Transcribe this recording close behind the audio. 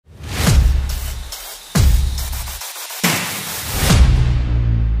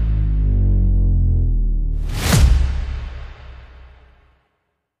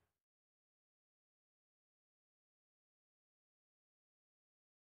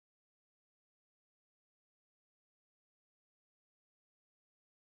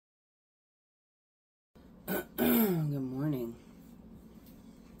Good morning.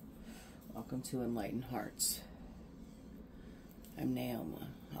 Welcome to Enlightened Hearts. I'm Naoma.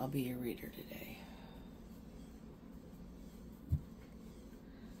 I'll be your reader today.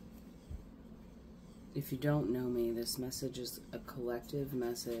 If you don't know me, this message is a collective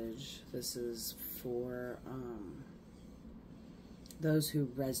message. This is for those who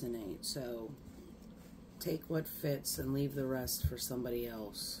resonate. So take what fits and leave the rest for somebody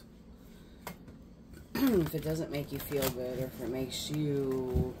else. If it doesn't make you feel good, or if it makes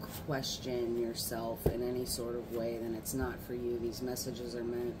you question yourself in any sort of way, then it's not for you. These messages are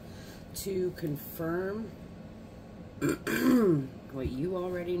meant to confirm what you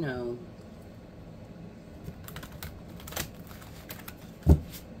already know.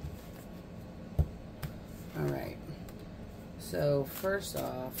 Alright, so first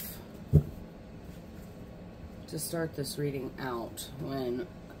off, to start this reading out, when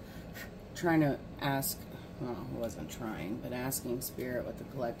trying to ask, well, I wasn't trying, but asking Spirit what the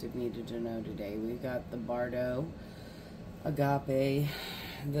collective needed to know today, we got the Bardo, Agape,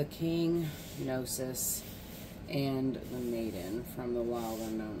 the King, Gnosis, and the Maiden from the Wild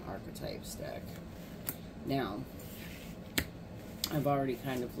Unknown Archetypes deck. Now, I've already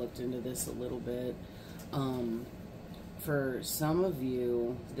kind of looked into this a little bit. For some of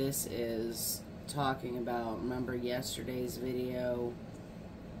you, this is talking about, remember yesterday's video,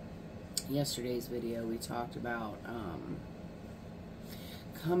 we talked about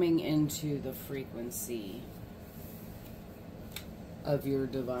coming into the frequency of your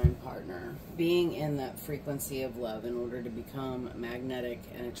divine partner, being in that frequency of love in order to become magnetic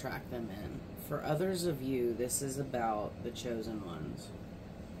and attract them in. For others of you, this is about the chosen ones.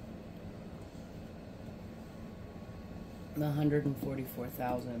 The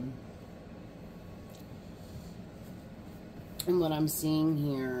 144,000. And what I'm seeing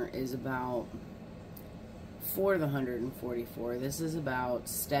here is about, for the 144, this is about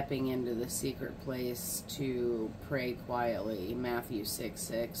stepping into the secret place to pray quietly. Matthew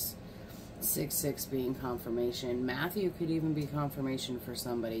 6:6. 6:6 being confirmation. Matthew could even be confirmation for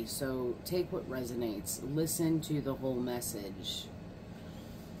somebody. So take what resonates. Listen to the whole message.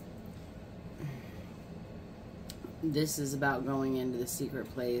 This is about going into the secret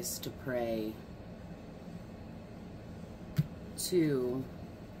place to pray to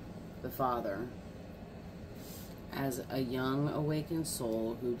the Father as a young awakened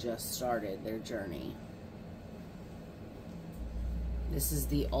soul who just started their journey. This is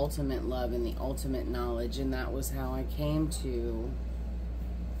the ultimate love and the ultimate knowledge, and that was how I came to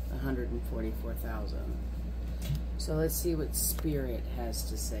 144,000. So let's see what Spirit has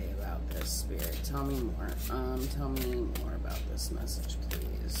to say about this. Spirit, tell me more. Tell me more about this message,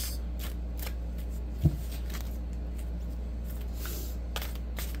 please.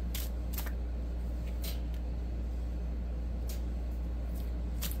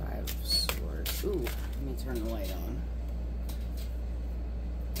 Five of Swords. Ooh, let me turn the light on.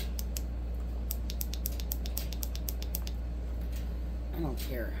 I don't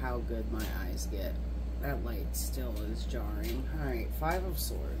care how good my eyes get. That light still is jarring. Alright, Five of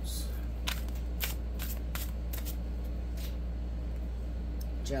Swords.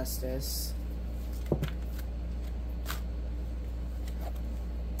 Justice.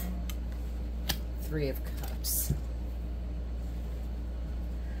 Three of Cups.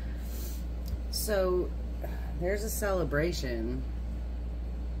 So, there's a celebration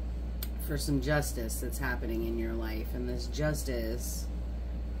for some justice that's happening in your life. And this justice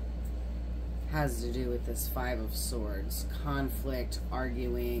has to do with this Five of Swords. Conflict,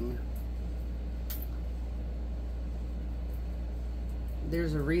 arguing.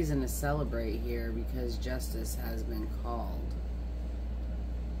 There's a reason to celebrate here because justice has been called.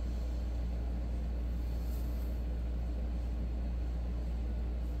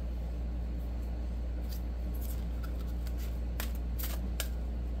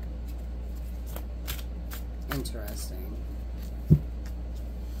 Interesting.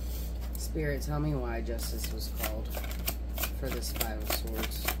 Spirit, tell me why justice was called for this Five of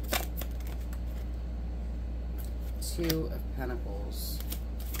Swords. Two of Pentacles.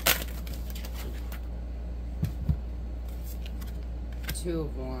 Two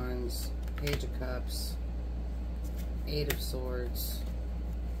of Wands. Page of Cups. Eight of Swords.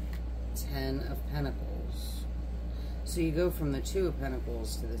 10 of Pentacles. So you go from the Two of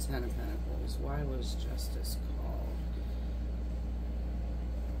Pentacles to the 10 of Pentacles. Why was justice called?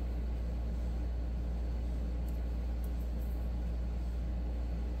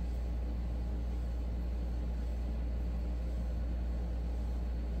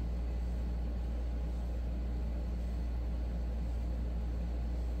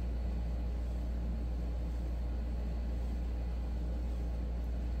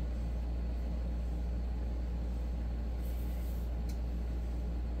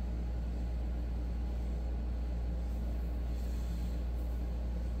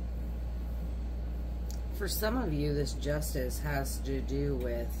 for some of you, this justice has to do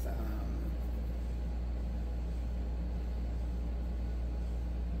with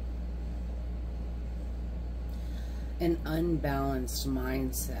an unbalanced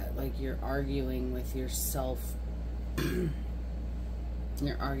mindset. Like you're arguing with yourself.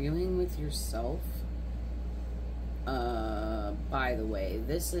 You're arguing with yourself. By the way,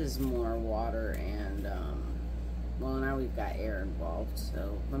 this is more water and, well, now we've got air involved,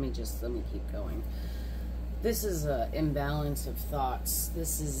 so let me keep going. This is an imbalance of thoughts.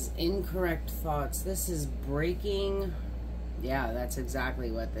 This is incorrect thoughts. This is breaking, yeah, that's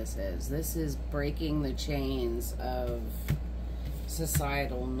exactly what this is. This is breaking the chains of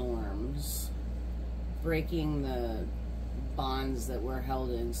societal norms, breaking the bonds that were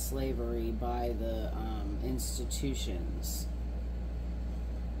held in slavery by the institutions.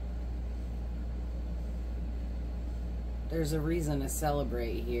 There's a reason to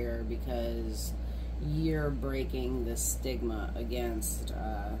celebrate here because you're breaking the stigma against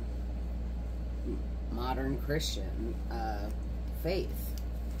modern Christian faith.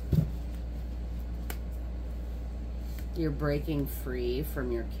 You're breaking free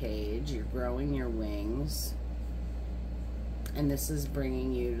from your cage. You're growing your wings. And this is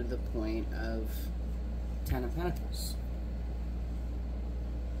bringing you to the point of Ten of Pentacles.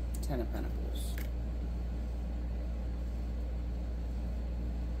 Ten of Pentacles.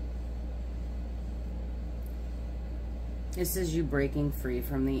 This is you breaking free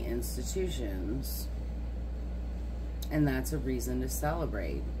from the institutions. And that's a reason to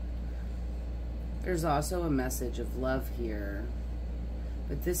celebrate. There's also a message of love here.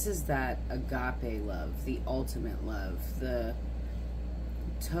 But this is that agape love, the ultimate love, the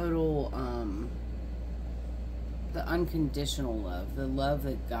total, the unconditional love, the love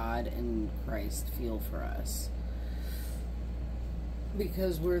that God and Christ feel for us.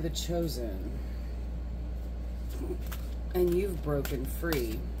 Because we're the chosen. And you've broken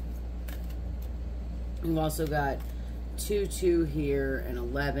free. You've also got 2, 2 here and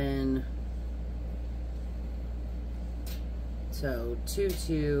 11. So 2,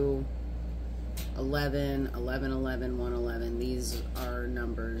 2, 11, 11, 11, 1, 11. These are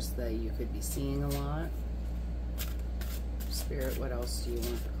numbers that you could be seeing a lot. Spirit, what else do you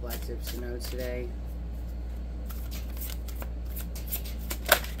want the collective to know today?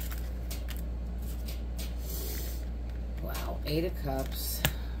 Wow, 8 of Cups,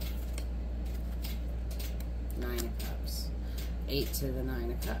 9 of Cups, 8 to the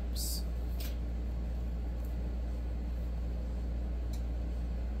 9 of Cups.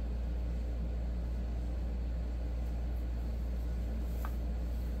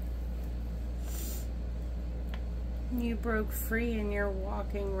 You broke free and you're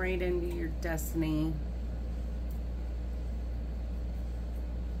walking right into your destiny.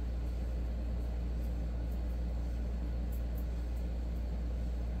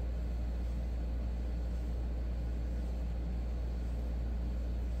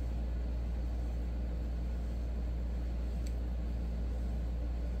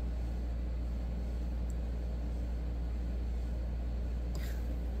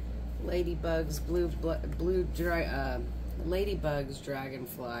 Ladybugs, ladybugs,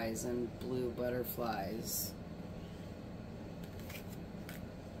 dragonflies, and blue butterflies.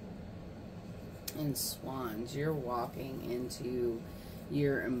 And swans. You're walking into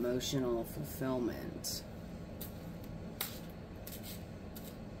your emotional fulfillment.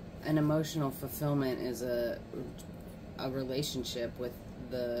 An emotional fulfillment is a relationship with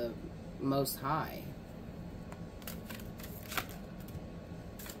the Most High.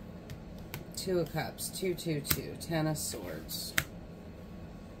 2 of Cups, 2, 2, 2, 10 of Swords.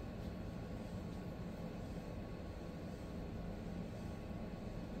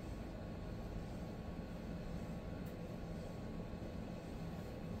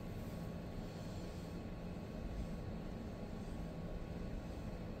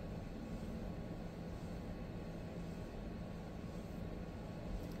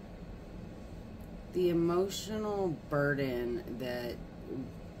 The emotional burden that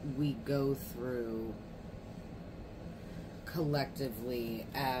we go through collectively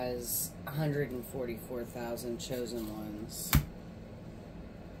as 144,000 chosen ones.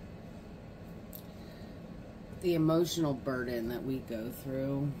 The emotional burden that we go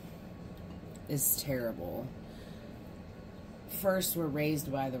through is terrible. First, we're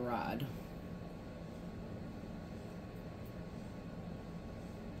raised by the rod.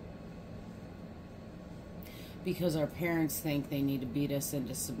 Because our parents think they need to beat us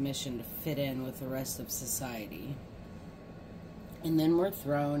into submission to fit in with the rest of society. And then we're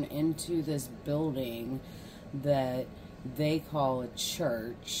thrown into this building that they call a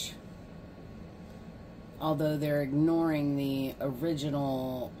church, although they're ignoring the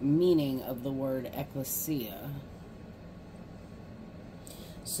original meaning of the word ecclesia.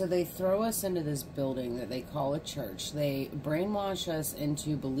 So they throw us into this building that they call a church. They brainwash us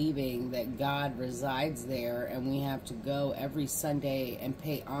into believing that God resides there, and we have to go every Sunday and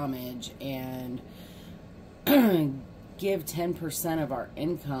pay homage and give 10% of our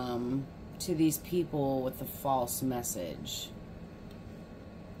income to these people with a false message.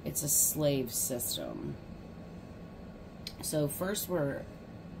 It's a slave system. So first we're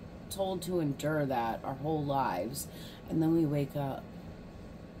told to endure that our whole lives, and then we wake up.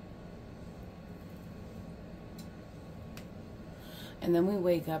 And then we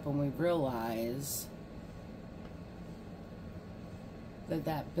wake up and we realize that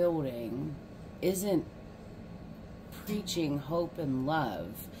that building isn't preaching hope and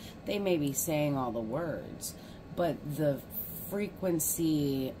love. They may be saying all the words, but the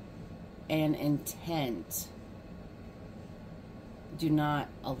frequency and intent do not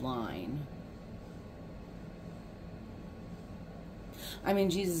align. I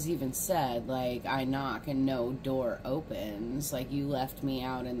mean, Jesus even said, like, I knock and no door opens. Like, you left me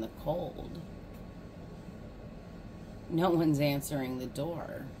out in the cold. No one's answering the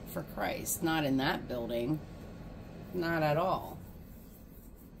door for Christ. Not in that building. Not at all.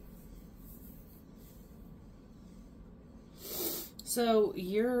 So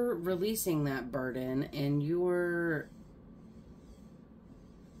you're releasing that burden, and you're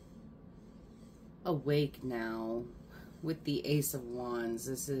awake now with the Ace of Wands.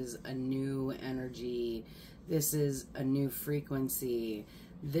 This is a new energy. This is a new frequency.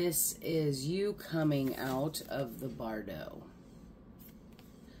 This is you coming out of the bardo.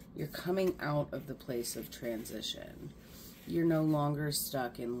 You're coming out of the place of transition. You're no longer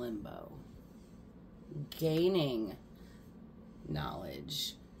stuck in limbo. Gaining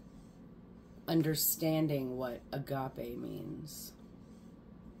knowledge. Understanding what agape means.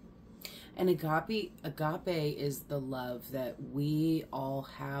 And agape is the love that we all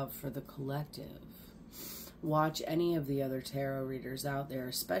have for the collective. Watch any of the other tarot readers out there,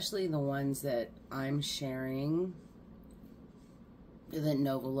 especially the ones that I'm sharing, that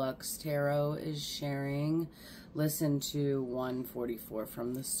Novolux Tarot is sharing. Listen to 144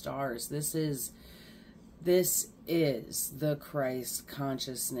 from the stars. This is the Christ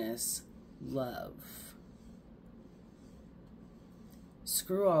consciousness love.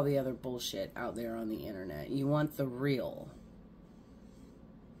 Screw all the other bullshit out there on the internet. You want the real.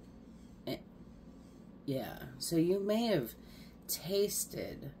 Yeah. So you may have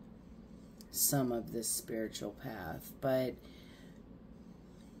tasted some of this spiritual path, but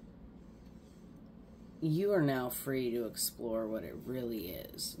you are now free to explore what it really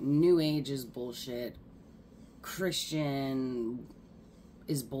is. New Age is bullshit. Christian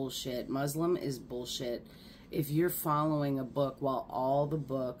is bullshit. Muslim is bullshit. If you're following a book while all the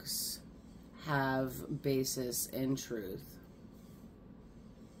books have basis in truth,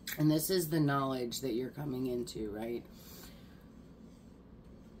 and this is the knowledge that you're coming into, right?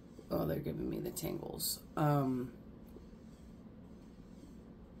 Oh, they're giving me the tingles.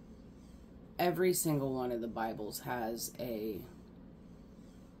 Every single one of the Bibles has a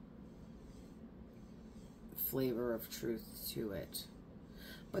flavor of truth to it.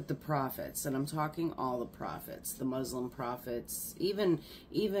 But the prophets, and I'm talking all the prophets, the Muslim prophets, even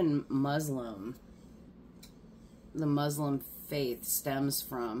Muslim, the Muslim faith stems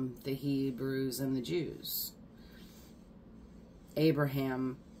from the Hebrews and the Jews.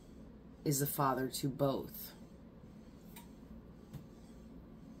 Abraham is the father to both.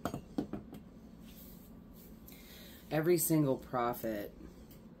 Every single prophet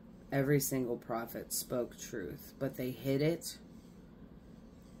spoke truth, but they hid it.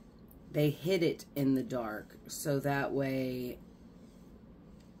 They hid it in the dark, so that way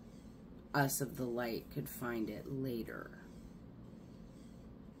us of the light could find it later.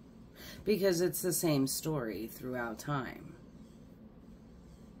 Because it's the same story throughout time.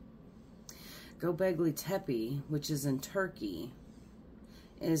 Göbekli Tepe, which is in Turkey,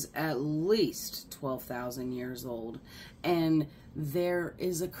 is at least 12,000 years old. And there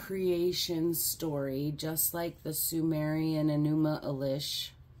is a creation story, just like the Sumerian Enuma Elish,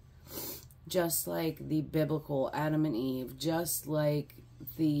 just like the biblical Adam and Eve,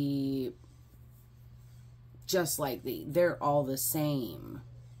 they're all the same.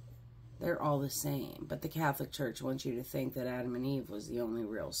 They're all the same. But the Catholic Church wants you to think that Adam and Eve was the only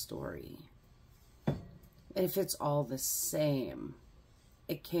real story. If it's all the same,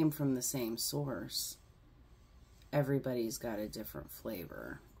 it came from the same source. Everybody's got a different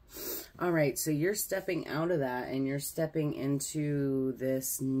flavor. All right, so you're stepping out of that and you're stepping into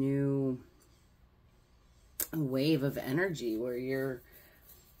this new a wave of energy where you're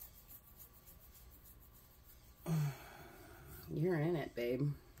in it,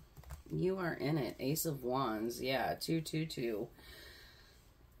 babe. You are in it. Ace of Wands. Yeah, 222.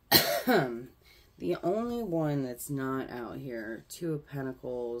 The only one that's not out here, Two of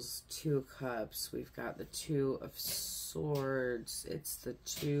Pentacles, Two of Cups. We've got the Two of Swords. It's the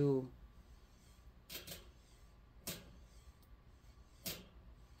two...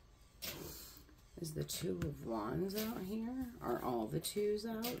 Is the Two of Wands out here? Are all the twos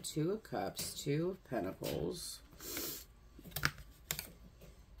out? Two of Cups, Two of Pentacles.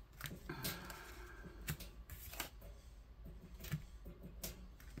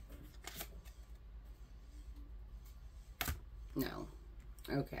 No.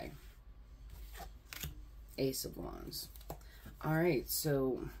 Okay. Ace of Wands. All right,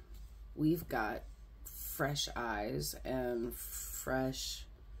 so we've got fresh eyes and fresh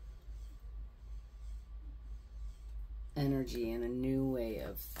energy and a new way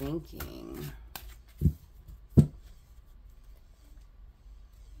of thinking.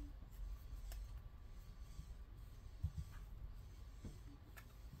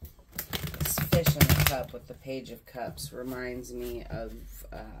 This fish in the cup with the Page of Cups reminds me of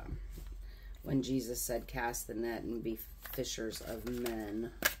when Jesus said, cast the net and be fishers of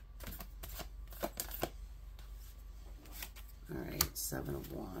men. All right, Seven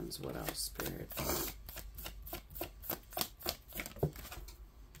of Wands. What else, Spirit?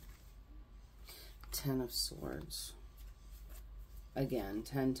 Ten of Swords. Again,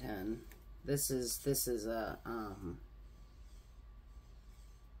 10-10. This is a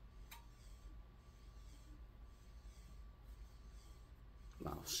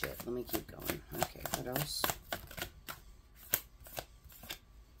oh shit, let me keep going. Okay, what else?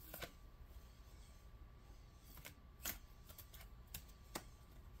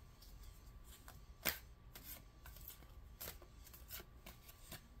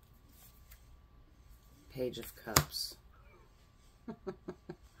 Page of Cups.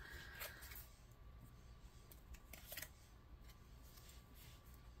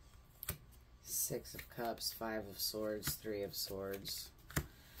 Six of Cups, Five of Swords, Three of Swords.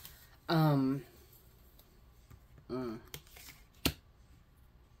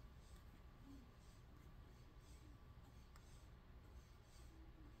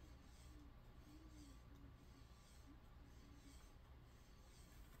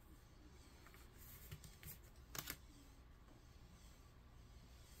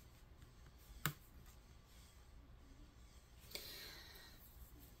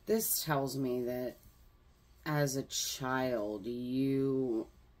 This tells me that as a child, you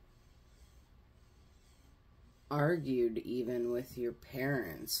argued even with your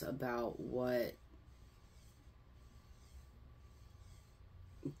parents about what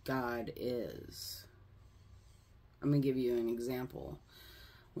God is. I'm going to give you an example.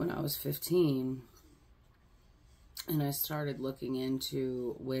 When I was 15 and I started looking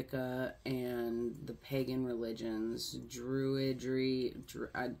into Wicca and the pagan religions, Druidry,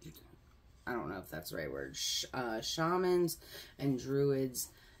 I don't know if that's the right word, shamans and Druids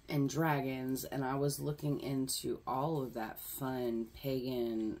and dragons, and I was looking into all of that fun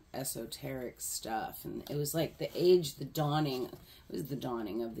pagan esoteric stuff, and it was like the dawning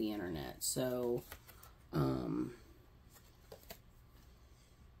of the internet. So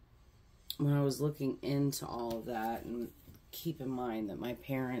when I was looking into all of that, and keep in mind that my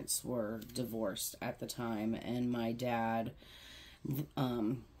parents were divorced at the time, and my dad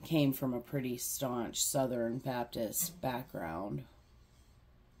came from a pretty staunch Southern Baptist background.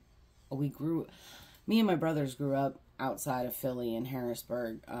 Me and my brothers grew up outside of Philly in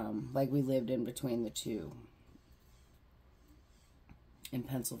Harrisburg. Like we lived in between the two in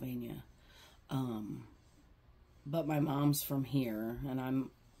Pennsylvania. But my mom's from here, and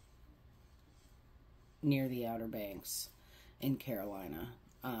I'm near the Outer Banks in Carolina.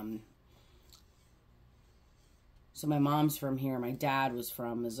 So my mom's from here. My dad was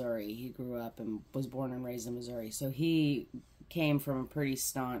from Missouri. He grew up and was born and raised in Missouri. So he came from a pretty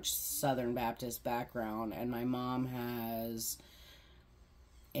staunch Southern Baptist background, and my mom has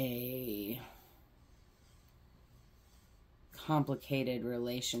a complicated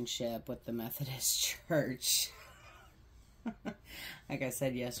relationship with the Methodist Church. Like I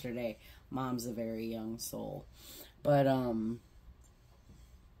said yesterday, Mom's a very young soul. But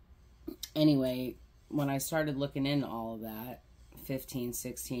anyway, when I started looking into all of that, 15,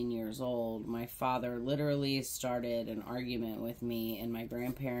 16 years old, my father literally started an argument with me in my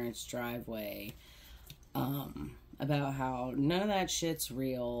grandparents' driveway about how none of that shit's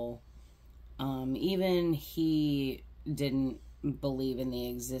real. Even he didn't believe in the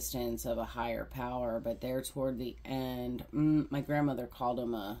existence of a higher power, but there toward the end, my grandmother called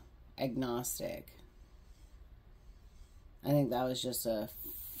him a agnostic. I think that was just a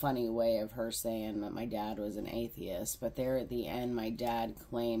funny way of her saying that my dad was an atheist. But there at the end, my dad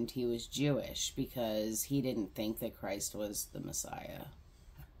claimed he was Jewish because he didn't think that Christ was the Messiah.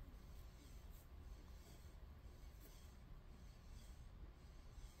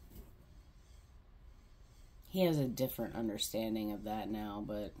 He has a different understanding of that now,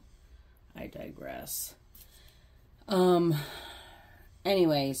 but I digress.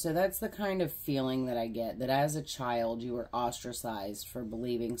 Anyway, so that's the kind of feeling that I get, that as a child you were ostracized for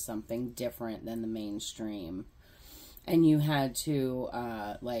believing something different than the mainstream. And you had to,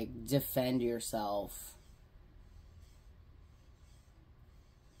 like, defend yourself.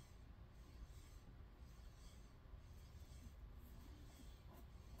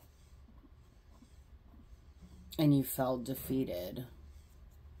 And you felt defeated.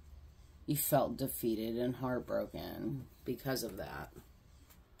 You felt defeated and heartbroken because of that.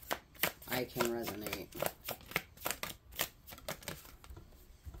 I can resonate.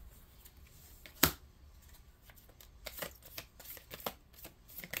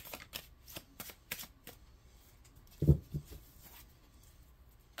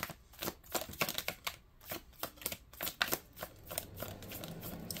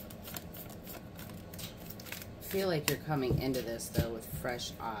 I feel like you're coming into this, though, with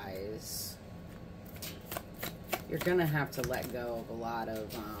fresh eyes. You're going to have to let go of a lot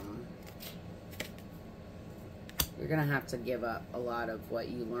of, you're going to have to give up a lot of what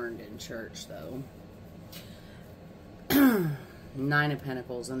you learned in church, though. 9 of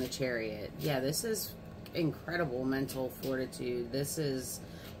Pentacles and the Chariot. Yeah, this is incredible mental fortitude. This is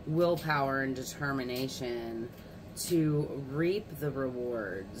willpower and determination to reap the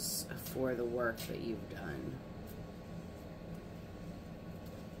rewards for the work that you've done.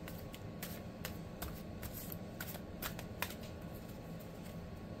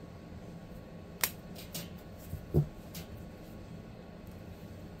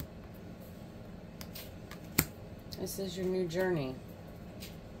 This is your new journey.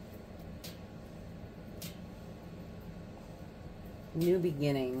 New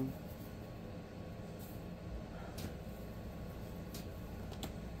beginning.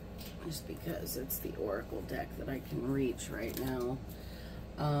 Just because it's the Oracle deck that I can reach right now.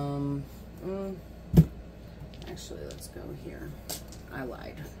 Actually, let's go here. I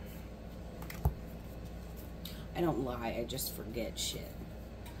lied. I don't lie, I just forget shit.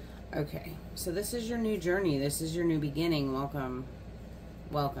 Okay, so this is your new journey. This is your new beginning. Welcome.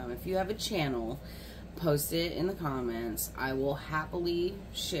 Welcome. If you have a channel, post it in the comments. I will happily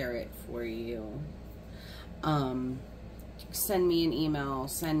share it for you. Send me an email.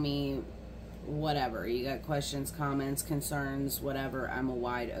 Send me whatever. You got questions, comments, concerns, whatever. I'm a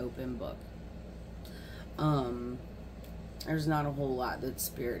wide open book. There's not a whole lot that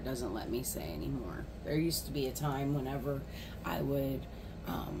Spirit doesn't let me say anymore. There used to be a time whenever I would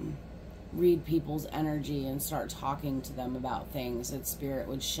read people's energy and start talking to them about things, that Spirit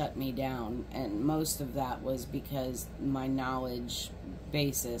would shut me down, and most of that was because my knowledge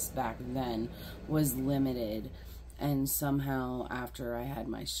basis back then was limited. And somehow after I had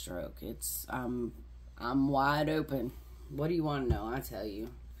my stroke, it's I'm wide open. What do you want to know? I tell you.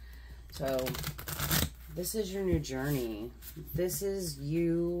 So this is your new journey. This is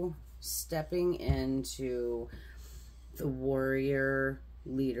you stepping into the warrior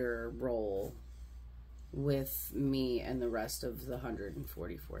leader role with me and the rest of the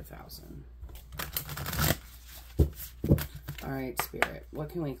 144,000. All right, Spirit, what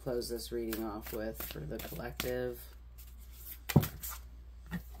can we close this reading off with for the collective?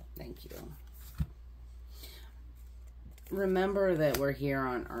 Thank you. Remember that we're here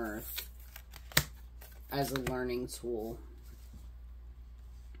on Earth as a learning tool.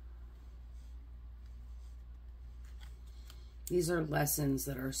 These are lessons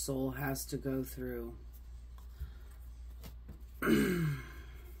that our soul has to go through.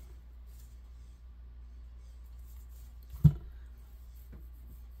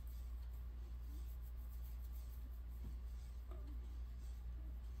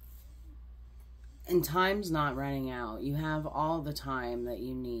 And time's not running out. You have all the time that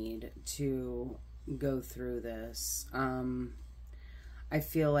you need to go through this. I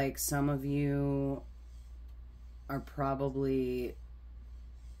feel like some of you are probably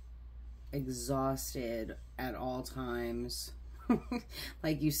exhausted at all times.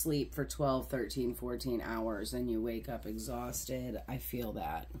 Like you sleep for 12, 13, 14 hours and you wake up exhausted. I feel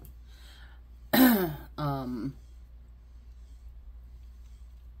that.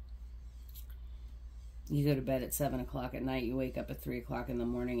 You go to bed at 7 o'clock at night, you wake up at 3 o'clock in the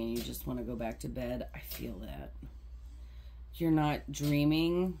morning and you just want to go back to bed. I feel that. You're not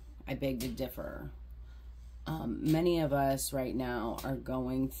dreaming. I beg to differ. Many of us right now are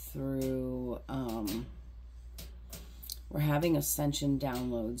going through, we're having ascension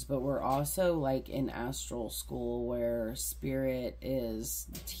downloads, but we're also like in astral school where spirit is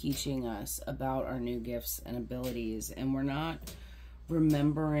teaching us about our new gifts and abilities, and we're not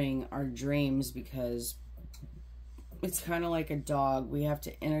remembering our dreams because it's kind of like a dog. We have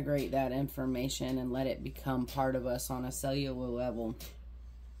to integrate that information and let it become part of us on a cellular level.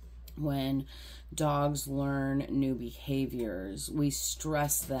 When dogs learn new behaviors, we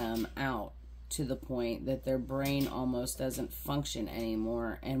stress them out to the point that their brain almost doesn't function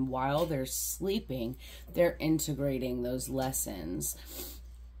anymore. And while they're sleeping, they're integrating those lessons.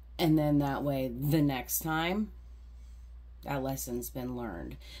 And then that way, the next time, that lesson's been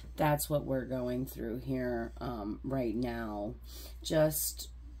learned. That's what we're going through here right now. Just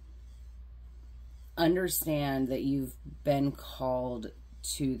understand that you've been called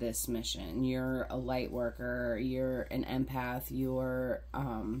to this mission. You're a light worker. You're an empath. You're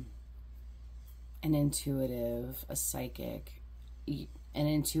an intuitive, a psychic, an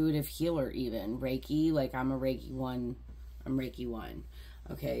intuitive healer even. Reiki, like I'm a Reiki 1. I'm Reiki 1.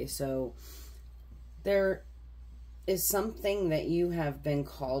 Okay, so there is something that you have been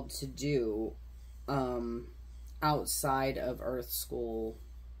called to do outside of Earth School.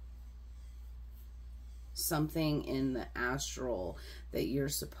 Something in the astral that you're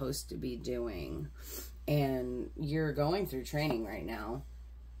supposed to be doing. And you're going through training right now.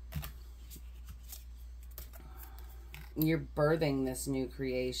 You're birthing this new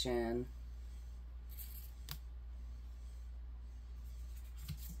creation.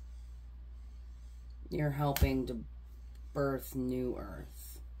 You're helping to birth new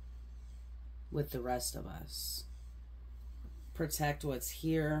Earth with the rest of us. Protect what's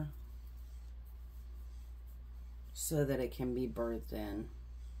here so that it can be birthed in.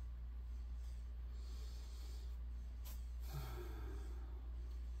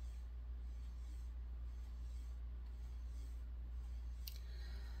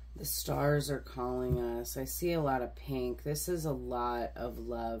 The stars are calling us. I see a lot of pink. This is a lot of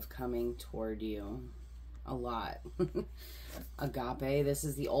love coming toward you. A lot. Agape, this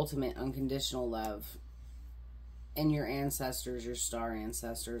is the ultimate unconditional love. And your ancestors, your star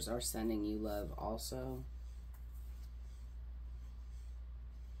ancestors, are sending you love also.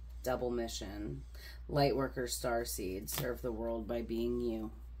 Double mission. Lightworker starseed. Serve the world by being you.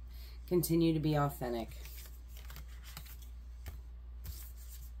 Continue to be authentic.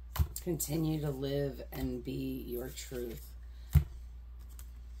 Continue to live and be your truth.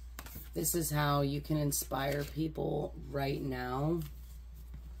 This is how you can inspire people right now,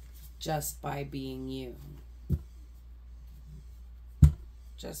 just by being you.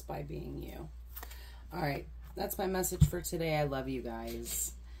 Just by being you. All right, that's my message for today. I love you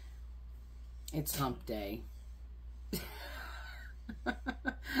guys. It's hump day. I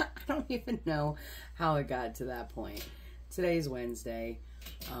don't even know how it got to that point. Today's Wednesday.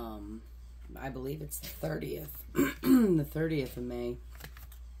 I believe it's the 30th. The 30th of May.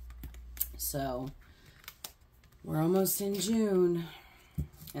 So, we're almost in June.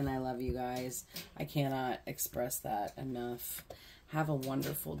 And I love you guys. I cannot express that enough. Have a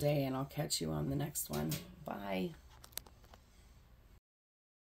wonderful day, and I'll catch you on the next one. Bye.